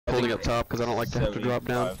holding up top because I don't like to have to drop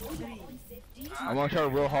down. I'm gonna try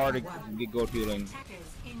real hard to get gold healing.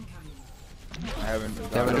 I haven't.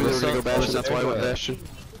 Yeah, we were gonna go Bastion, that's why I went Bastion.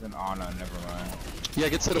 Then Ana, never mind. Yeah,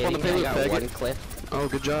 get set up on the payload, one faggot. clip Oh,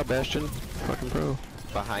 good job, Bastion. Fucking pro.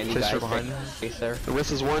 behind you guys. behind. Tracer.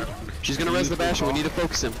 Orisa's one. She's gonna res the Bastion. We need to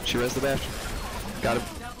focus him. She res the Bastion. Got him.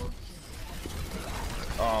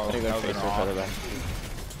 Oh, that was an off.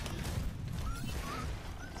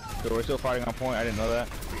 So we're still fighting on point. I didn't know that.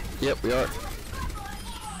 Yep, we are.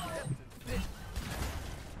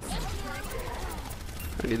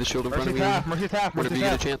 I need the shield in front of me. Mercy half. Whenever you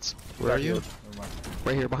get a chance. Where are you?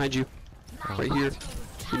 Right here, behind you. Right here.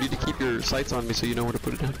 You need to keep your sights on me so you know where to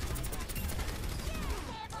put it down.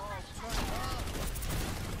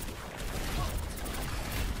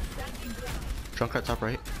 Trunk at top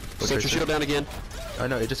right. Set your shield down again. I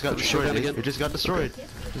know, it just got destroyed. It just got destroyed. Okay.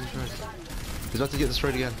 He's about to get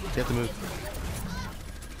destroyed again. You have to move.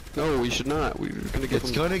 No, we should not. We're gonna get.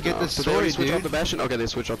 It's gonna get destroyed, destroyed, switch dude. off the Bastion. Okay, they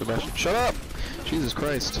switch off the Bastion. Shut up! Jesus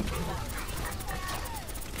Christ.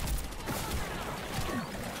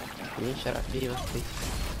 Can you shut up, video, please?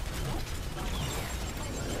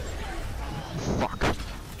 Fuck.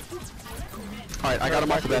 Alright, I got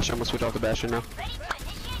him off the Bastion. I'm gonna switch off the Bastion now.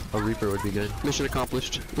 A Reaper would be good. Mission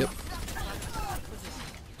accomplished. Yep.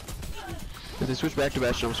 If they switch back to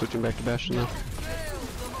Bastion, I'm switching back to Bastion now.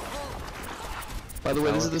 By the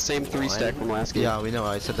way, this is the same 3 stack from last game. Yeah, we know.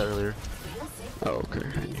 I said that earlier. Oh, okay.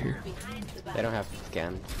 I didn't hear. They don't have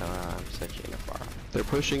scan, so I'm switching afar. They're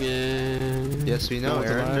pushing in. Yes, we know, No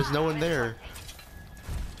one's Aaron. alive. There's no one there.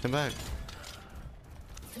 Come back.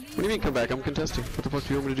 What do you mean come back? I'm contesting. What the fuck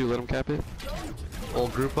do you want me to do? Let them cap it? We'll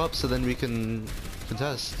group up so then we can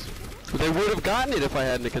contest. They would have gotten it if I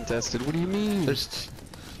hadn't contested. What do you mean?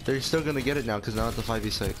 They're still gonna get it now because now it's a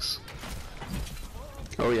 5v6.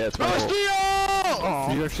 Oh yeah, it's my fault.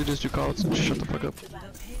 Oh. You actually just do calls and shut the fuck up.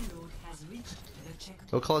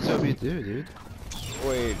 What calls do you do, dude?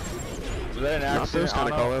 Wait, was that an Not accident? those kind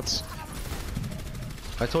of callouts.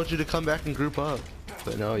 I told you to come back and group up.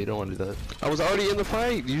 But no, you don't want to do that. I was already in the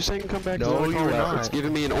fight. You saying come back? No, you were not. It's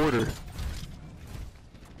giving me an order.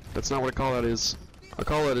 That's not what a call out is. A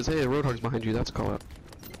call out is, hey, a Roadhog's behind you. That's a call out.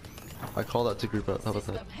 I called out to group up. How about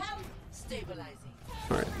that?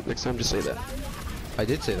 Alright, next time just say that. I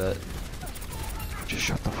did say that. Just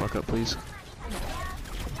shut the fuck up, please.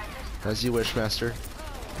 As you wish, master.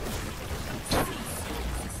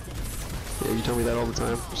 Yeah, you tell me that all the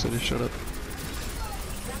time, so just shut up.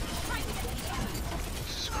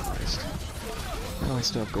 Jesus Christ. Oh, I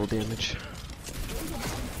still have gold damage.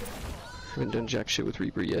 Haven't done jack shit with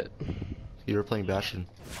Reaper yet. You were playing Bastion.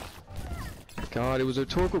 God, it was a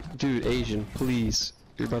rhetorical. Dude, Asian, please.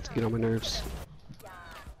 You're about to get on my nerves.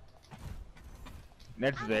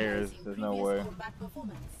 Ned's there. There's no way.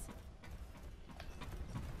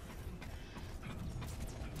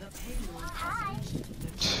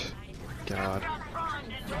 God.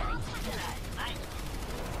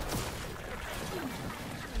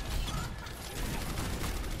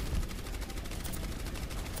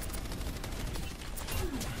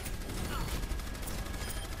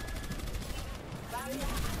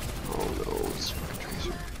 Oh no, it's fucking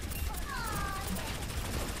Tracer.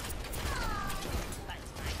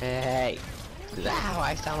 Hey! Is that how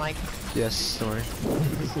I sound like? Yes, don't worry.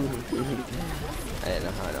 I didn't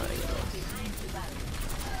know how annoying it was.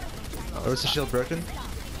 Oh, is the shield broken?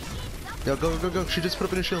 Yo, go. She just put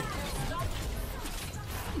up in a shield.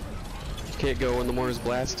 Can't go when the Moira's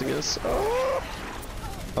blasting us. Oh!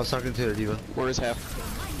 I was talking to her, Diva. Moira's half.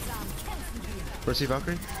 Where's he,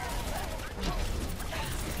 Valkyrie?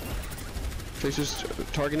 Tracer's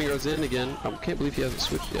targeting us in again. I can't believe he hasn't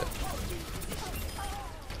switched yet.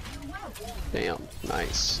 Damn,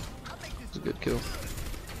 nice. It's a good kill.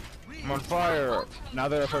 I'm on fire. Now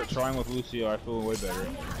that I start trying with Lucio, I feel way better.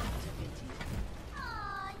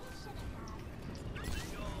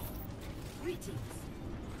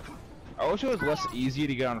 I wish it was less easy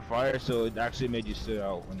to get on fire, so it actually made you sit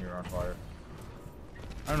out when you're on fire.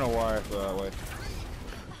 I don't know why I feel that way.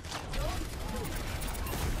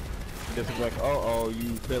 Just like, oh,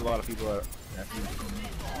 you hit a lot of people at you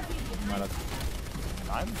might have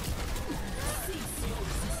time.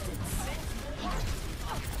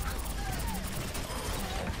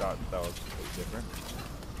 I thought that was different.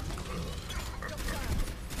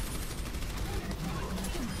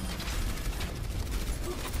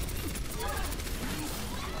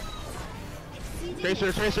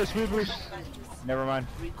 Tracer, smooth boost. Never mind.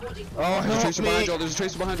 Oh, There's a help Tracer me. behind y'all. There's a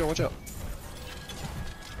Tracer behind y'all. Watch out.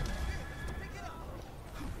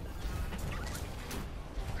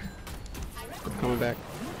 Coming back.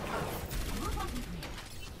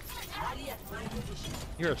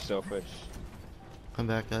 You're selfish. Come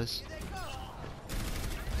back, guys.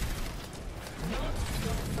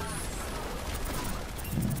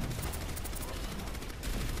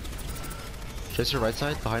 Chase your right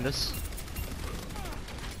side, behind us.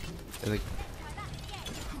 And the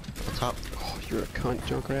top. Oh, you're a cunt,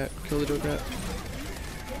 Junkrat. Kill the Junkrat.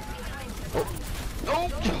 Oh. Oh,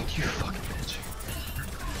 you fucking bitch.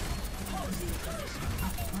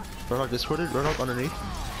 Roadhog discorded, Roadhog underneath.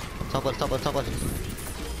 Top left, top left, top left.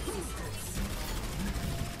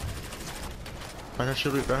 Reinhardt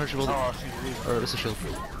shield, Reinhardt shield. Oh, she's weak. Or this is shield.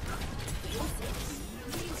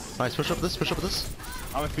 Nice, push up this, push up this.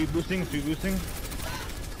 I'm speed boosting, speed boosting.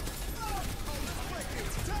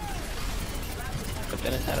 But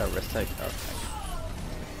then it had a Orisa.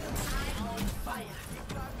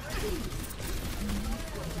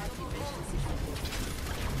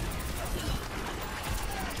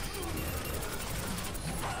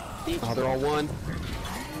 Oh, they're all one.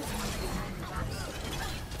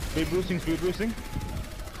 Speed boosting, speed boosting.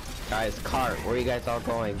 Guys, cart, where are you guys all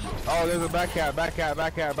going? Oh, there's a back cat, back cat,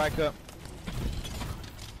 back cat, back up.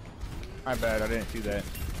 My bad, I didn't see that.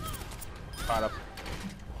 Caught up.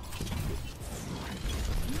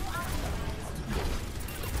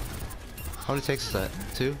 How many takes is that?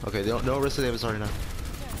 2? Okay, no Orisa, they have us already now.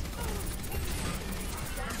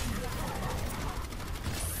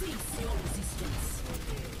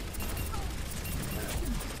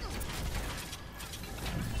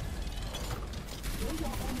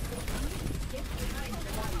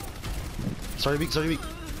 Sorry, weak, sorry, weak.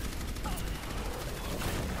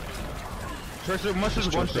 Tracer must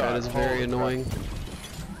just one shot. That is very annoying.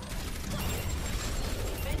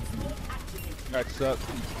 That sucks.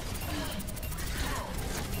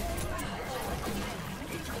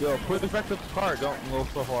 Yo, put the back to the car, don't go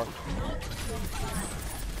so far.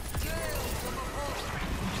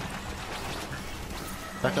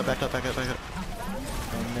 Back up, back up, back up, back up.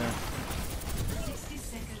 And,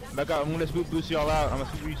 back up, I'm gonna boost y'all out. I'm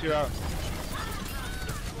gonna boost you out.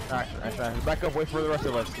 Alright. Back up, wait for the rest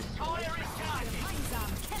of us.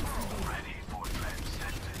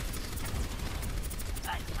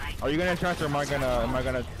 Are you gonna transfer? Or am I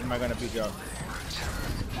gonna beat you out?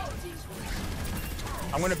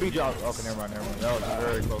 I'm gonna beat you out. Okay, never mind. That was a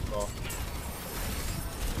very close call.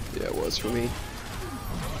 Yeah, it was for me.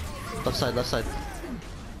 Left side, left side.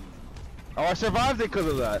 Oh, I survived it because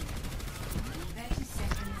of that.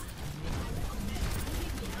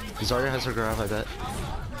 Zarya has her grab, I bet.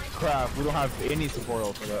 Crap, we don't have any support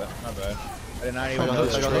ult for that. Not bad. I did not even I know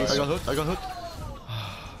got hooked, I got hooked, I got hooked.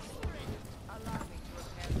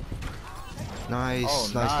 Nice,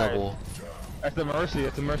 Oh, nice nice. double. That's the mercy,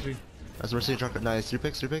 that's the mercy. That's Mercy and Trucker. Nice, 3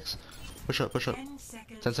 picks, 3 picks. Push up, push up.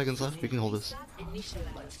 10 seconds left, we can hold this.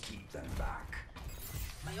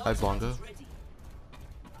 I have Bongo.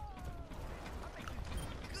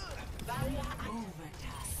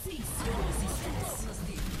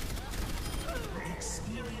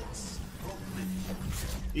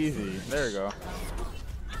 Easy, there you go.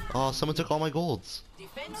 Oh, someone took all my golds.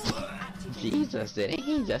 Jesus, did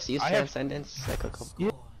he just use I have- Transcendence like a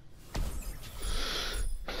couple?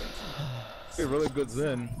 You're really good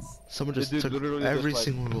Zen. Someone just Dude, took literally every just,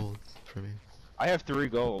 like- single gold for me. I have 3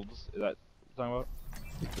 golds. Is that what you're talking about?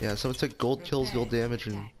 Yeah, someone took gold kills, gold damage,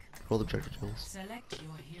 and gold objective kills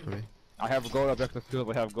for me. I have gold objective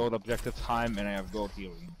kills, I have gold objective time, and I have gold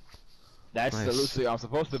healing. That's the Nice. Lucy I'm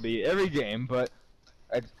supposed to be every game, but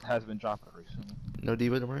it has been dropped recently. No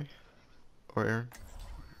D.Va, don't worry. Or Aaron.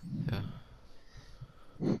 Yeah.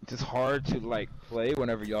 It's just hard to like play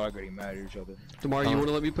whenever y'all are getting mad at each other. Tomorrow, you want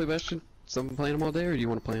to let me play Bastion? So I'm playing him all day, or do you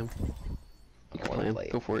want to play him? You can play him. play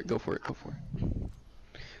it. Go for it. Go for it. Go for it.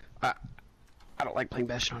 I don't like playing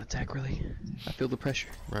Bastion on attack, really. I feel the pressure.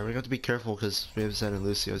 Right, we have to be careful because we have Zen and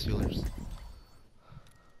Lucy as healers.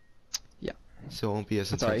 Yeah. So it won't be as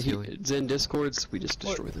That's alright. intense healing. Zen Discords, we just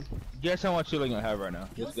destroy them. Guess how much healing I have right now?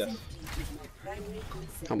 Just guess.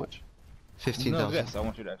 How much? 15,000. No, guess. I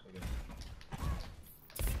want you to actually guess.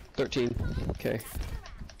 13. Okay.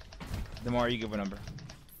 The more you give a number.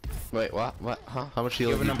 Wait, what? What? Huh? How much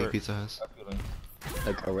healing Give a do you think number. Pizza has? of healing.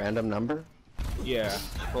 Like a random number? Yeah.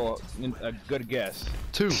 Well, a good guess.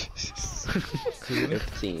 2!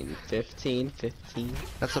 15. 15? 15?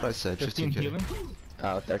 That's what I said, 15 15k. healing?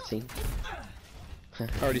 Oh, 13. I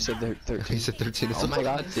already said they're 13. He said 13. Oh my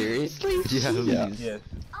god, seriously? Yeah. Yeah. Yes.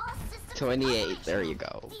 28, there you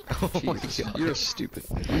go. Oh my Jesus, god. you're stupid.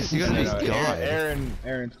 You gotta be No, God.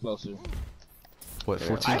 Aaron's closer. What, I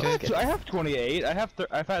 14k? I have 28.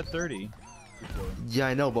 I've had 30. before. Yeah,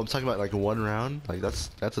 I know, but I'm talking about like 1 round. Like that's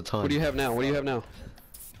a ton. What do you have now? What do you have now?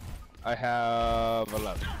 I have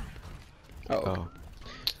 11. Oh, okay. Oh.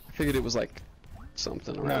 I figured it was like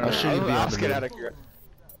something No, around no, there. shouldn't I'll be on ask the it moon. out of here.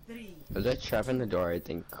 There's a trap in the door, I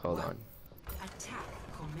think. Hold on.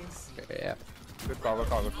 Yeah. Good call, good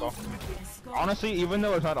call, good call. Honestly, even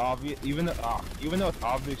though it's not obvious, even though it's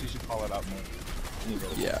obvious, you should call it out more.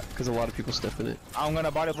 Yeah, because a lot of people step in it. I'm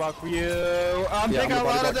gonna body block for you. I'm Yeah, taking I'm a gonna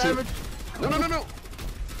lot of body block damage. No, no, no, no!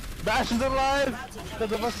 Bastion's alive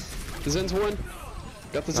because of us. The Zen's one.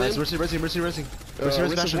 Got the Zen. Nice, Mercy.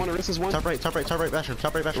 Orissa's one, Orissa's one. Top right, Bastion. Orissa's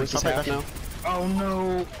Top right, half Bastion. now. Oh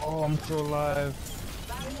no! Oh, I'm still alive.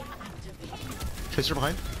 Tracer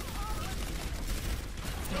behind?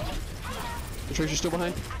 The Tracer's still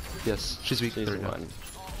behind? Yes, she's weak. She's There we go. one.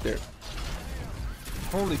 There.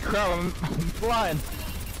 Holy crap! I'm blind.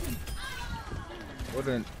 What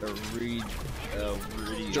a read.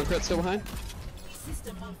 Junkrat's still behind?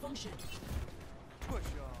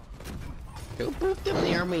 Who booped him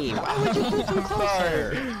near me? Why would you boop him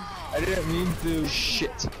closer? I didn't mean to.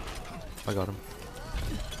 Shit. I got him.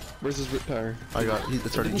 Where's his rip tire? I got.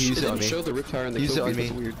 That's already. It He used it on didn't me. show the rip tire in the He used it kill on feed,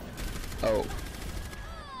 that's me. weird. Oh.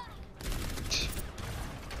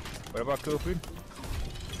 What about kill feed?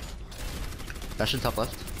 Bastion top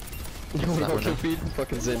left. What that about window. kill feed?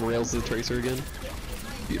 Fucking Zen rails the Tracer again.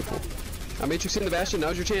 Beautiful. I Matrix in the Bastion,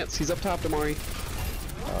 now's your chance. He's up top, Damari.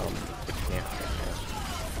 Yeah.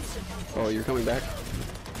 Oh, you're coming back?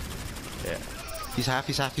 Yeah. He's half,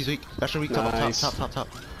 he's weak. Bastion weak, Nice. top.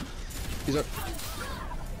 He's up.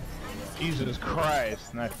 Jesus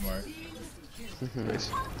Christ! Nice, Mark. Nice.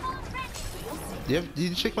 Did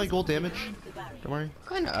you check my gold damage? Don't worry. What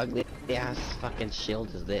kind of ugly ass fucking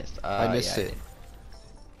shield is this? I missed yeah, it.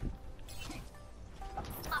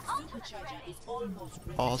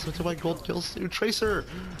 Oh, so to my gold kills, dude. Tracer!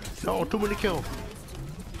 No, too many kill.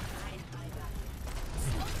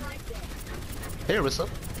 Hey, Orisa.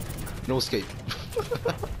 No escape.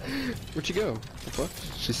 Where'd you go? The fuck?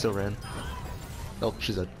 She still ran. Oh,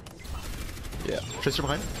 she's dead. Yeah. Tracer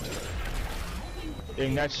behind?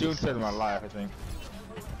 Dang, that shield saved my life, I think.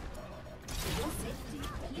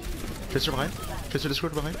 Tracer behind? Tracer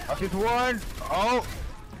Discord behind? I hit one! Oh!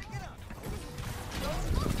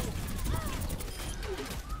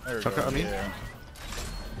 There we Chuck go. it on me? Yeah.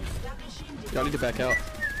 Y'all need to back out.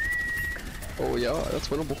 Oh yeah, that's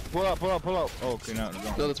winnable. Pull up. Oh, okay, no.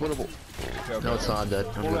 No, that's winnable. Okay. No, it's not. I'm dead.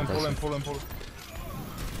 I'm Pull good, in, guys. pull in.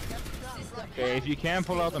 Okay, if you can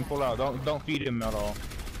pull out, then pull out. Don't feed him at all.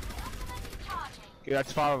 Okay,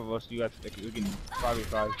 that's 5 of us. You guys, we can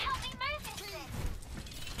 5v5.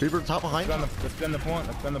 Reaper top behind? Let's gun the point.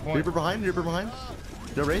 Reaper behind?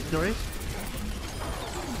 No wraith?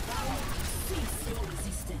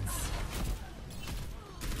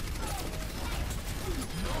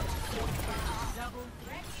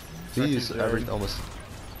 Jeez, average almost.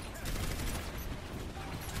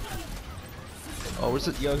 Oh, where's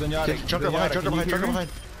it? Yo, Zenyatta. Chunker behind.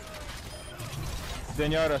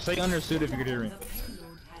 Zenyatta, stay understood if you could hear me.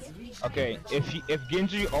 Okay, if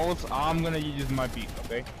Genji ults, I'm gonna use my beat,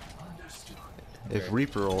 okay? If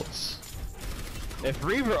Reaper ults. If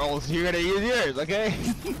Reaper ults, you're gonna use yours, okay?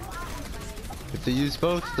 If they use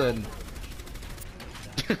both, then.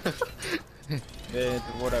 It's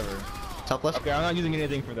whatever. Top left? Okay, I'm not using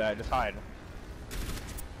anything for that, just hide.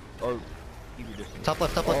 Or keep your distance. Top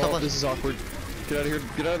left. Oh, this is awkward. Get out of here.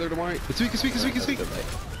 Get out of there, Damari. It's weak.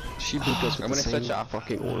 She booped us with I'm the gonna same switch off.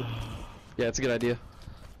 fucking orb. Yeah, it's a good idea.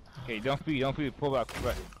 Okay, don't feed, pull back.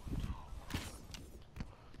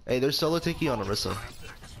 Hey, there's solo tanky on Orisa.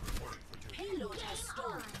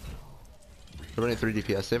 They're running 3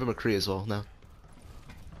 DPS. They have a McCree as well now.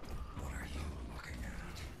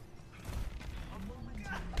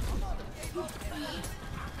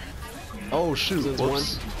 Oh shoot! Zen's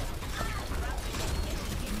Whoops.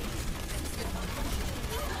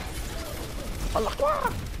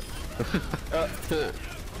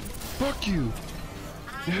 Fuck you,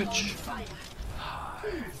 bitch.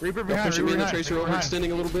 Reaper Y'all behind, pushing me in the behind, Tracer Reaper behind.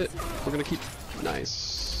 overextending a little bit. We're gonna keep.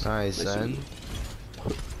 Nice. Nice, then.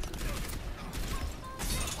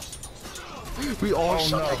 We all Oh,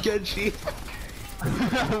 shot no. at Genji.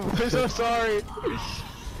 I'm so sorry.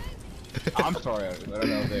 I'm sorry, I don't know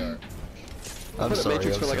if they are. I I'm put a sorry.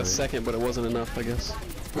 Matrix I'm for like sorry. a second, but it wasn't enough, I guess.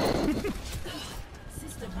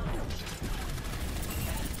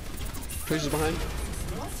 Tracer's behind.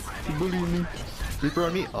 You bullying me. Reaper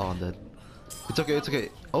on me. Oh, I'm dead. It's okay.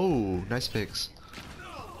 Oh, nice picks.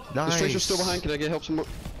 Nice. Is Tracer still behind? Can I get help some more?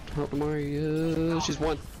 Help Amari. She's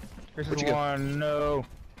one. This Where'd is you go? one, no.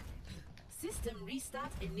 System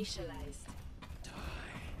restart initialized.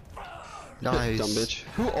 Nice. Dumb bitch.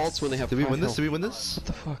 Who ults when they have Did we five win this? health? Did we win this? What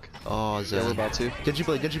the fuck? Oh, Zen. Yeah, we're about to. Genji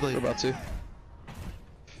blade. We're about to.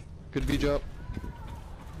 Good V drop.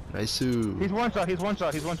 Nice. He's one shot. He's one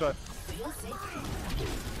shot. He's one shot.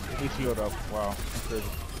 He's healed up. Wow. That's crazy.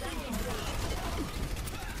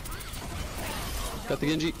 Got the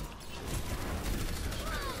Genji.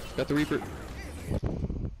 Got the Reaper.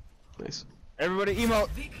 Nice. Everybody emote.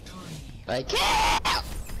 I can't.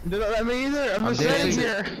 Did not let me either. I'm I'm just standing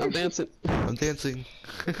dancing. here. I'm dancing. I'm dancing.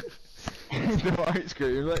 The ice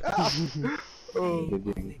cream. You're like, ah.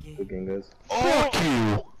 Good game, guys. Fuck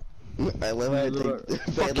you! I love how I take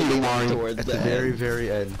Fuck you, Mario. towards At the the very, end.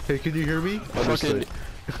 very end. Hey, can you hear me? Fucking.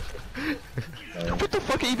 What the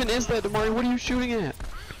fuck even is that, Mario? What are you shooting at?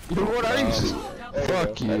 What are you?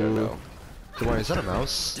 Fuck you. I don't know. Damari, is that a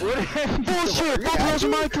mouse? Bullshit! Both those are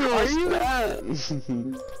my kills! Are you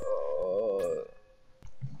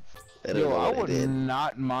I don't Yo, know I what would did.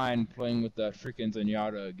 not mind playing with the freaking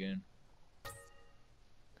Zenyatta again.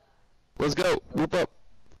 Let's go. Whoop up.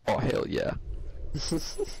 Oh, hell yeah.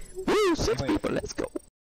 Woo, 6 people, let's go.